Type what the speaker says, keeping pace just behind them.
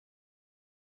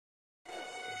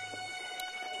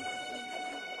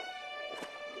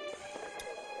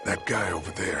That guy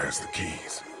over there has the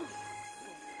keys.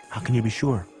 How can you be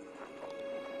sure?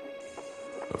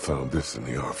 I found this in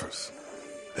the office.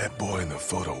 That boy in the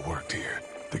photo worked here.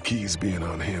 The keys being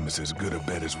on him is as good a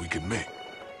bet as we can make.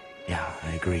 Yeah, I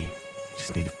agree.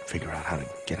 Just need to figure out how to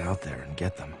get out there and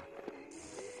get them.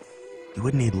 You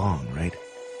wouldn't need long, right?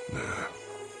 Nah,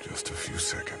 just a few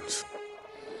seconds.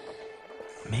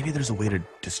 Maybe there's a way to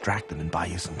distract them and buy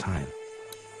you some time.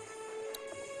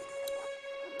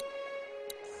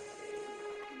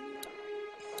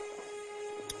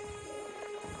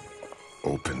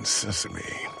 Open sesame.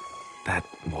 That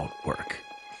won't work.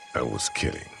 I was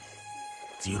kidding.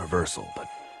 It's universal, but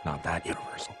not that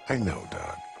universal. I know,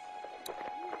 Doc.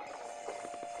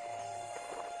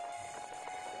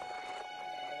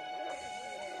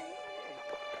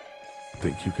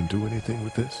 Think you can do anything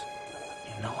with this?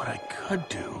 You know what I could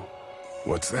do?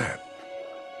 What's that?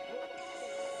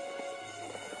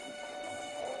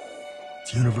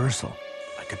 It's universal.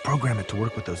 I could program it to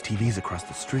work with those TVs across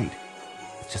the street.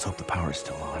 Let's just hope the power's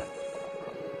still on.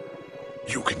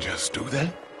 You can just do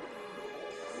that?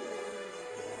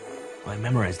 Well, I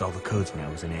memorized all the codes when I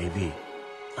was in AV.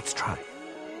 Let's try.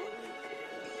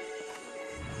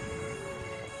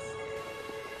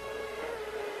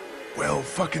 Well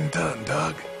fucking done,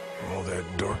 Doc. All that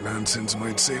dork nonsense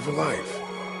might save a life.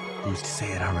 Who's to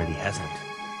say it already hasn't?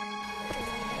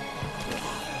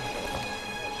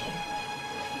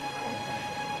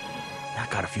 That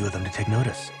got a few of them to take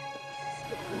notice.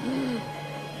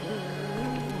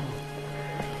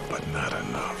 But not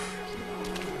enough.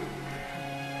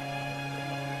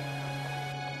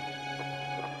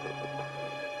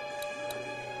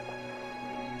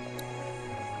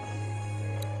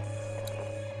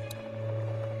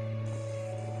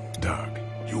 Doc,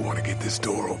 you want to get this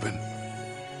door open?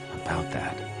 About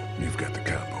that. You've got the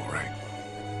combo, right?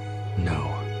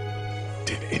 No.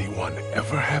 Did anyone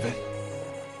ever have it?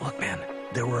 Look, man,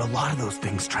 there were a lot of those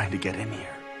things trying to get in here.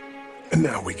 And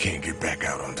now we can't get back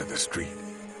out onto the street.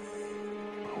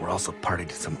 We're also party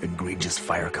to some egregious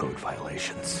fire code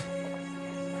violations.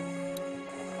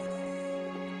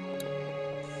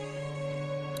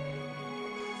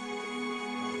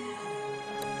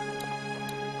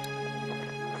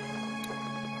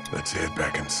 Let's head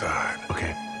back inside.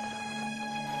 Okay.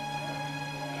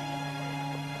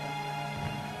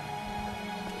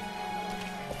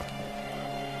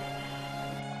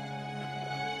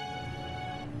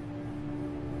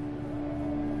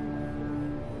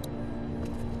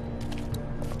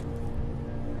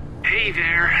 Hey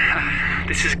there,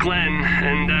 this is Glenn,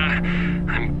 and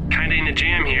I'm kinda in a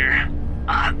jam here.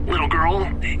 Little girl,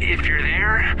 if you're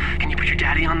there, can you put your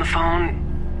daddy on the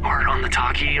phone? Or on the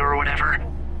talkie or whatever?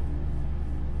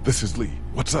 This is Lee.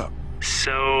 What's up?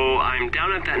 So, I'm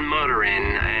down at that motor inn,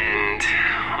 and,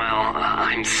 well,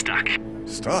 I'm stuck.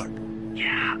 Stuck?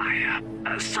 Yeah,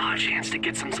 I saw a chance to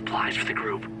get some supplies for the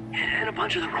group, and a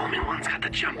bunch of the Roman ones got the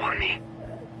jump on me.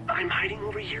 I'm hiding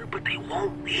over here, but they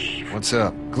won't leave. What's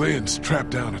up? Glenn's trapped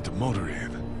down at the motor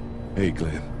inn. Hey,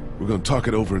 Glenn. We're gonna talk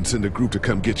it over and send a group to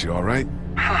come get you, all right?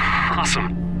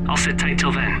 Awesome. I'll sit tight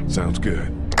till then. Sounds good.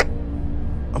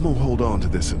 I'm gonna hold on to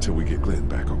this until we get Glenn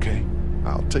back, okay?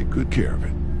 I'll take good care of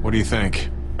it. What do you think?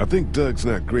 I think Doug's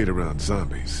not great around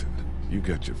zombies. You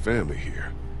got your family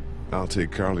here. I'll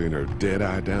take Carly and her dead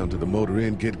eye down to the motor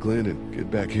inn, get Glenn, and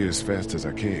get back here as fast as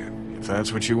I can. If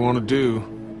that's what you want to do.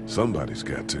 Somebody's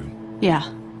got to. Yeah,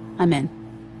 I'm in.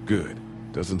 Good.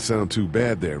 Doesn't sound too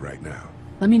bad there right now.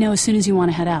 Let me know as soon as you want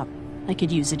to head out. I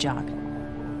could use a jog.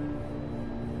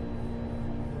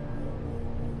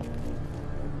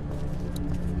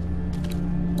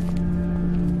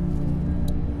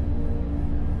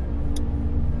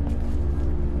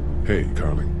 Hey,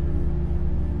 Carly.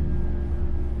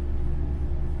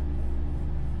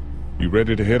 You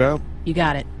ready to head out? You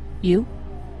got it. You?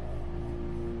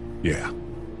 Yeah.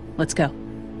 Let's go.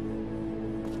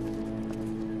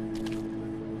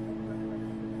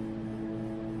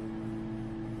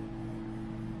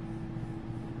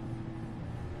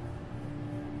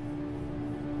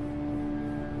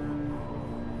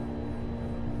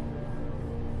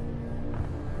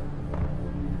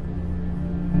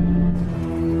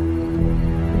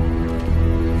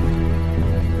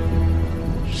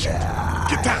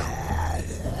 Get down!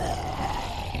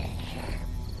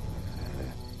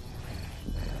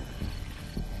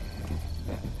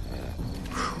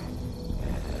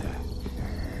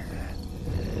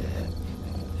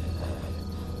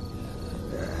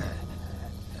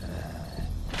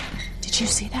 Did you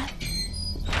see that?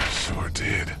 Sure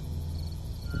did.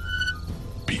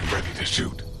 Be ready to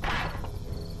shoot.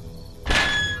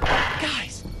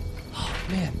 Guys! Oh,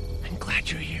 man, I'm glad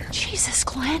you're here. Jesus,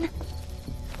 Glenn.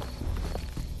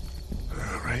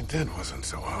 that wasn't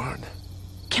so hard.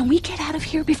 Can we get out of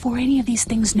here before any of these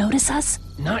things notice us?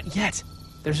 Not yet.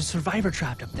 There's a survivor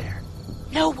trapped up there.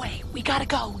 No way. We gotta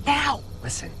go, now.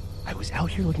 Listen, I was out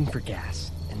here looking for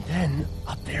gas, and then,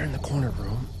 up there in the corner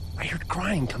room, I heard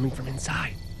crying coming from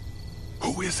inside.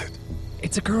 Who is it?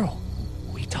 It's a girl.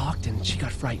 We talked and she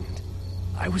got frightened.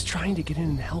 I was trying to get in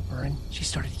and help her, and she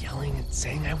started yelling and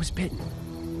saying I was bitten.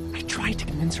 I tried to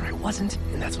convince her I wasn't,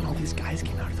 and that's when all these guys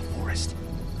came out of the forest.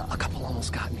 A couple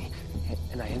almost got me,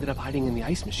 and I ended up hiding in the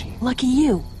ice machine. Lucky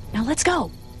you. Now let's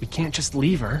go. We can't just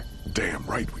leave her. Damn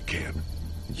right we can.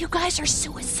 You guys are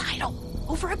suicidal.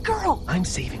 Over a girl. I'm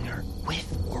saving her,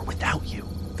 with or without you.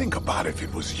 Think about if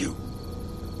it was you.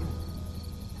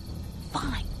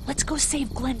 Fine. Let's go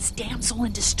save Glenn's damsel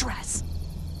in distress.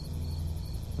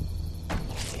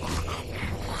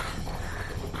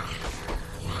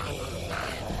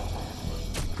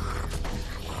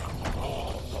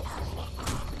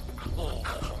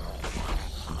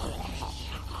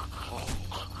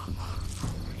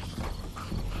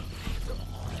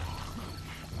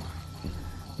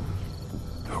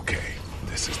 Okay,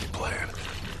 this is the plan.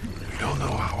 We don't know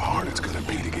how hard it's gonna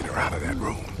be to get her out of that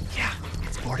room. Yeah,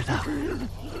 it's boarded up.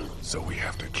 So we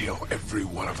have to kill every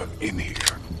one of them in here.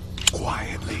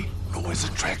 Quietly. Noise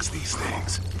attracts these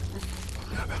things.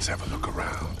 Now let's have a look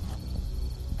around.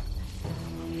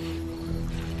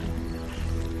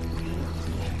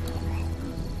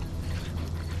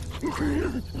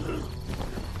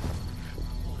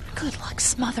 Good luck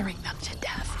smothering them to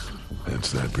death.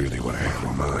 That's not really what I had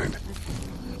in mind.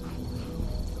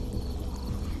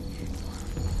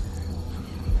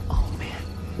 Oh man,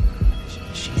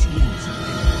 she's eating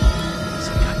something.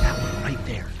 So we got that one right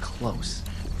there, close.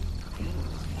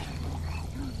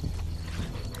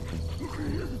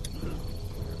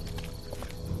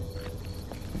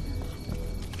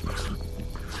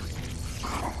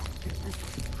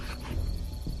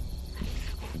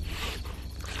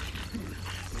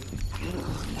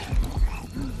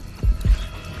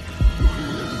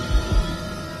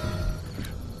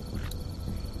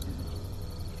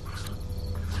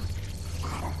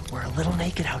 We're a little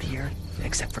naked out here,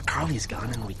 except for Carly's gun,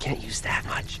 and we can't use that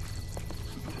much.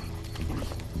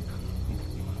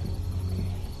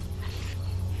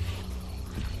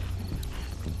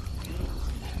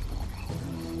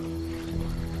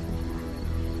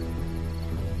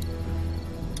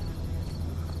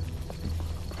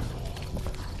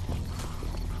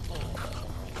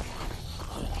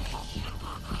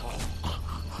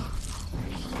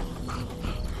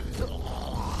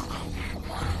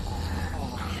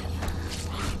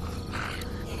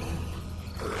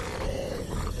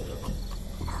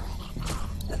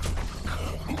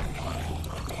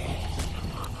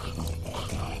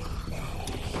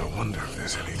 I wonder if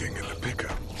there's anything in the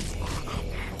pickup.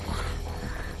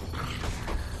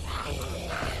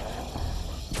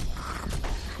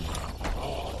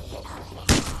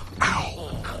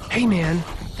 Ow! Hey man,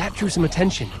 that drew some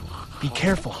attention. Be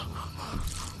careful.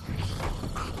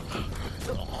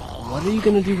 What are you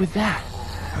gonna do with that?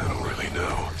 I don't really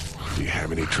know. Do you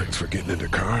have any tricks for getting into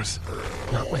cars?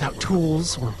 Not without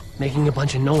tools, or making a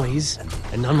bunch of noise,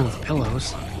 and none with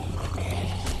pillows.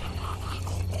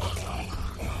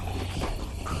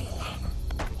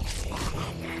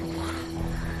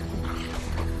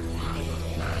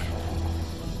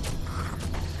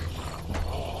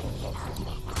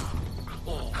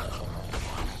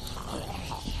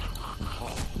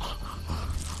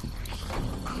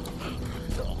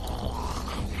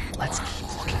 Let's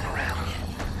keep looking around.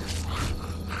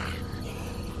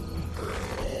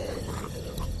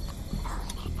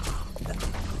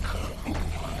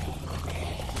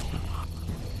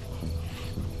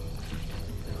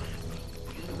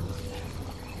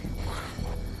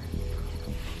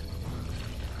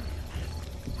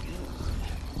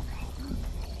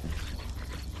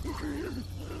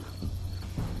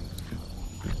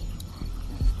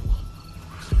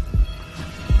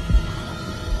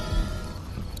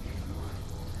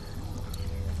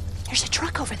 There's a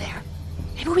truck over there.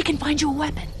 Maybe we can find you a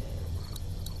weapon.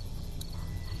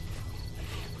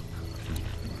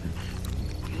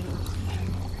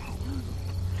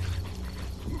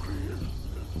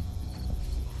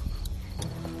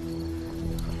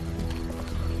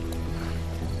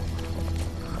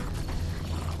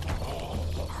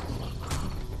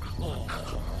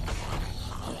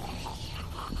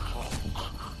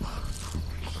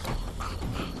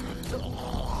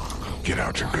 Get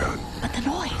out your gun. But the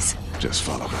noise. Just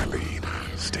follow my lead.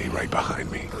 Stay right behind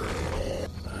me.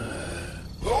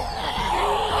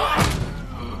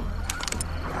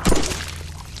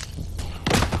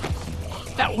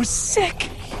 That was sick!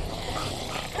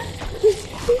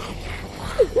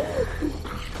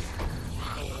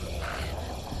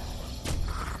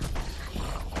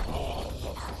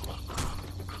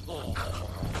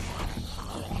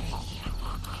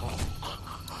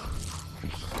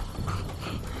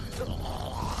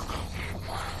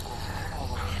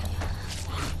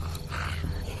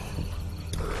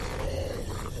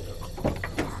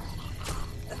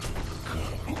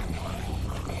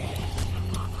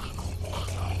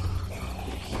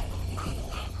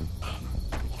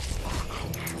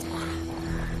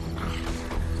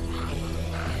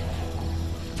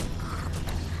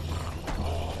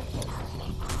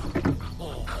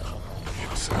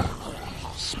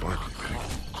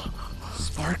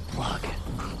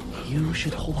 You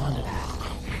should hold on to that.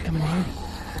 Come in handy.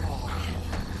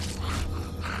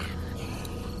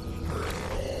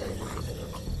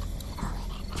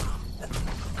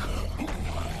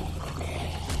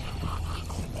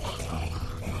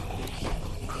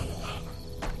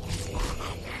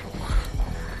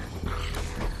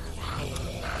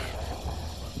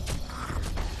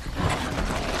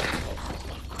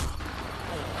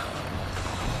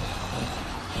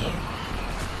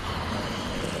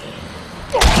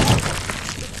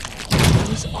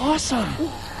 Awesome!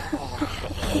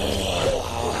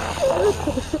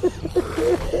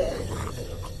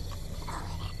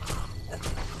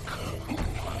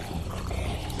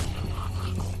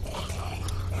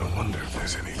 I wonder if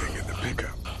there's anything in the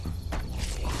pickup.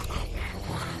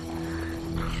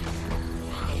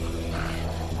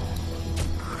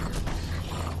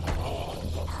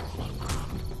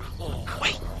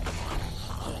 Wait!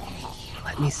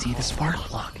 Let me see the spark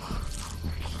plug.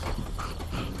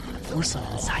 The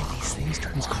porcelain inside these things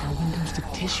turns car windows to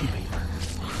tissue paper.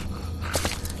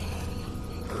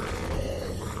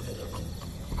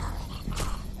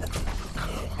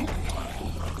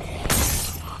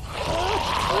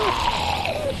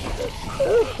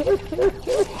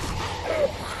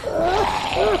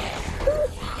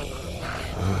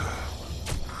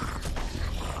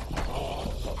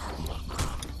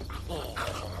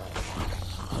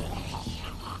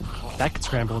 That could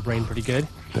scramble a brain pretty good.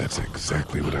 That's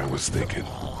exactly what I was thinking.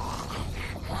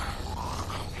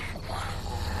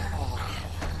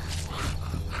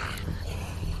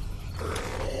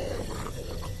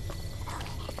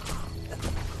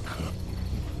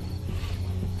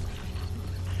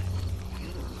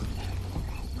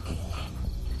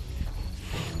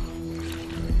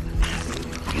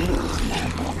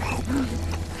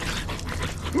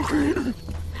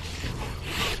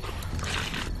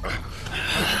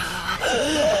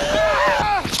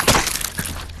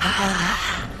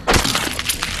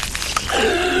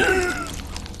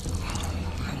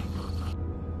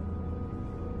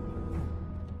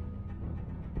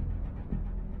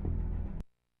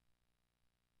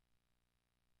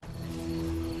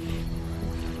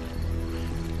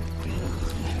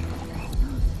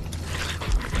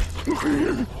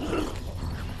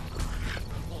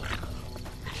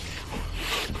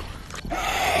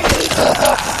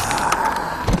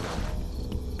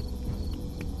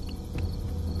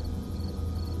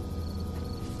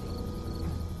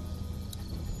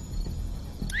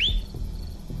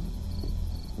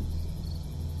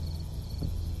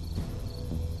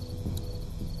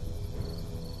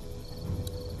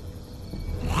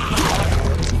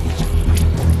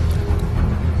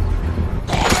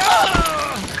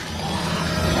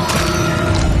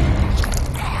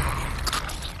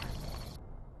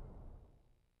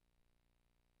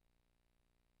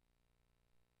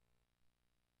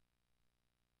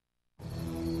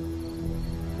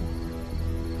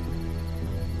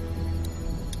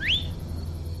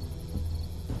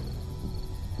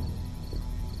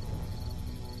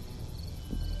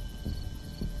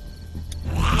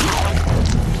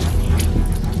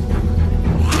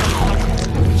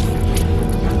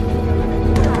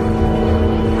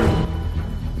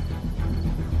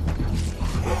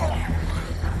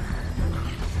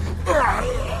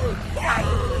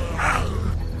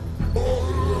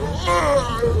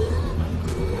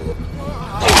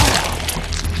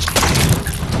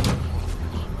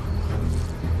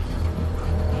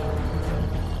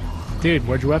 Dude,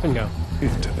 where'd your weapon go?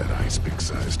 Into that ice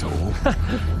pick-sized hole.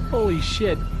 Holy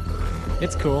shit.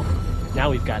 It's cool.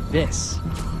 Now we've got this.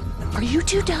 Are you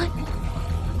two done?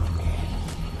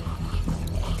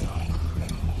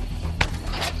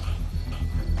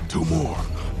 Two more.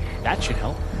 That should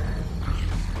help.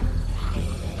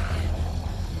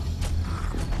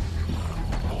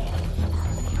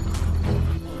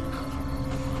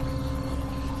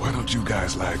 Why don't you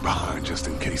guys lag behind just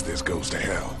in case this goes to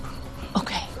hell?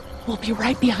 Okay, we'll be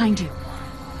right behind you.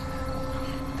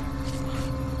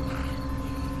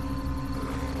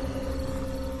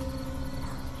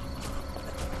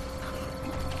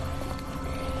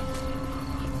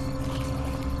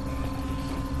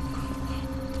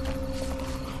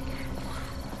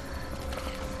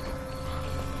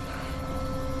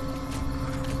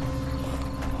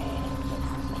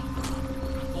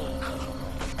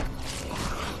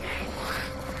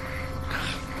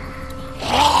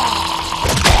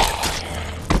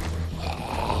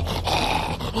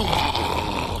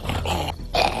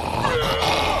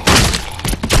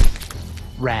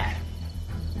 Rad.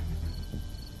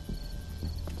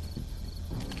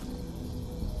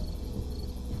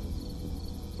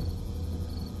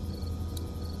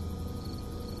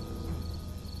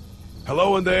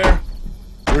 Hello in there?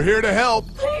 We're here to help.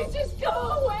 Please just go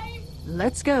away.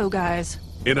 Let's go, guys.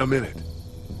 In a minute.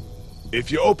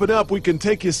 If you open up, we can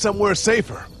take you somewhere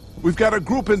safer. We've got a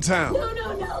group in town. No,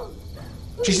 no, no.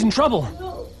 She's in trouble.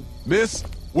 No. Miss,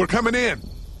 we're coming in.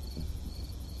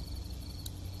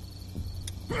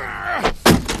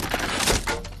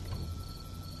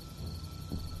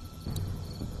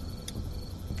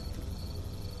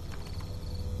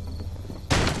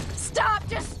 Stop,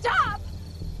 just stop.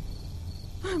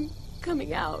 I'm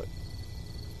coming out.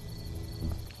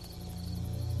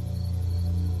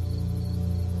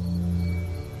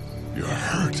 You're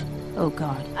hurt. Oh,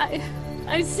 God.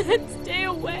 I said stay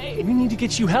away. We need to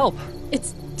get you help.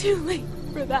 It's too late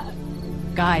for that.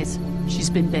 Guys, she's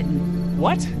been bitten.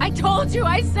 What? I told you,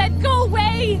 I said go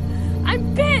away.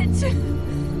 I'm bit.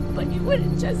 But you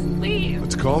wouldn't just leave.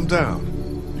 Let's calm down.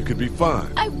 You could be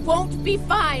fine. I won't be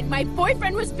fine. My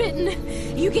boyfriend was bitten.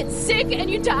 You get sick and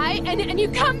you die, and you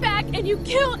come back and you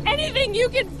kill anything you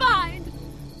can find.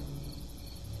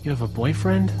 You have a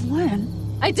boyfriend?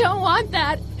 Glenn? I don't want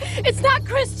that. It's not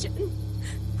Christian.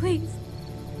 Please,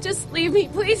 just leave me.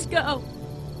 Please go.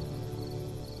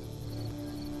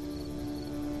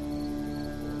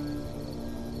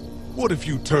 What if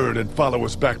you turn and follow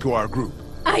us back to our group?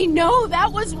 I know,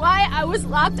 that was why I was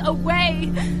locked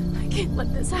away. I can't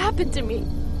let this happen to me.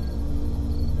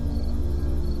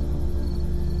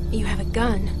 You have a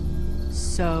gun.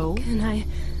 So? Can I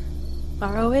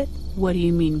borrow it? What do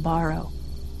you mean, borrow?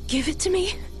 Give it to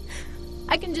me.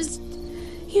 I can just,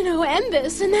 end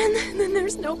this, and then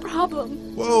there's no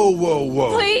problem. Whoa, whoa,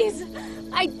 whoa. Please,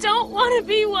 I don't want to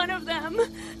be one of them.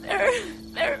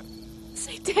 They're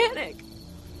satanic.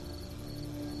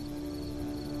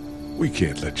 We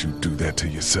can't let you do that to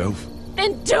yourself.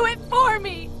 Then do it for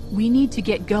me. We need to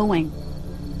get going.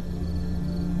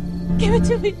 Give it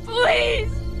to me,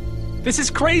 please. This is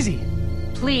crazy.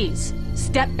 Please,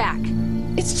 step back.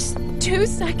 It's just 2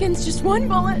 seconds, just one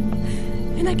bullet,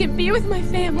 and I can be with my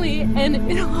family, and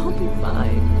it'll all be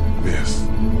fine. Miss.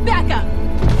 Back up,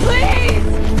 please!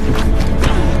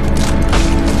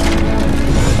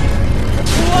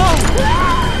 Whoa!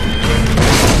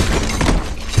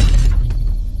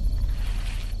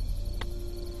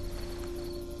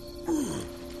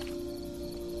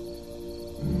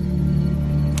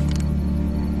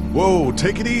 Whoa,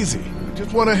 take it easy. I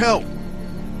just want to help.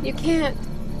 You can't.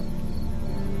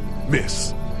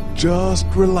 Miss, just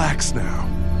relax now.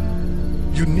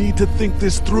 You need to think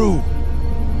this through.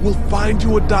 We'll find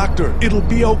you a doctor. It'll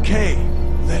be okay.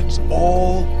 Let's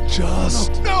all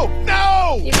just... No!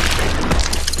 No!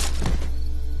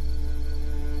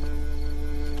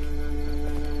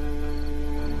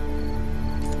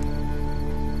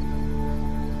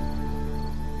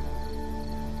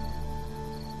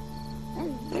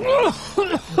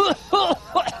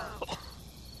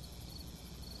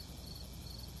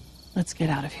 Let's get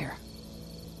out of here.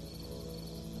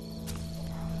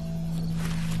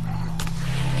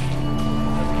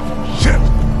 Shit!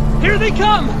 Here they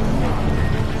come!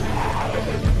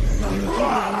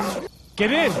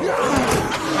 Get in!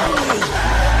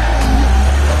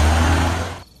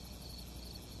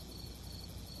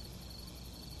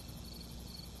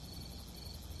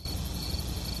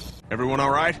 Everyone all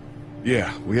right?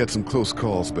 Yeah, we had some close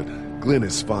calls, but Glenn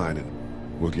is fine,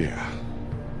 and... Well, yeah,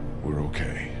 we're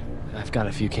okay. I've got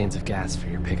a few cans of gas for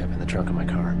your pickup in the trunk of my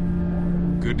car.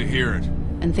 Good to hear it.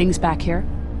 And things back here?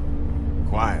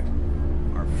 Quiet.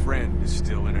 Our friend is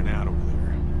still in and out over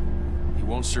there. He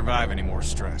won't survive any more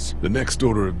stress. The next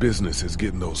order of business is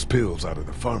getting those pills out of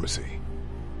the pharmacy.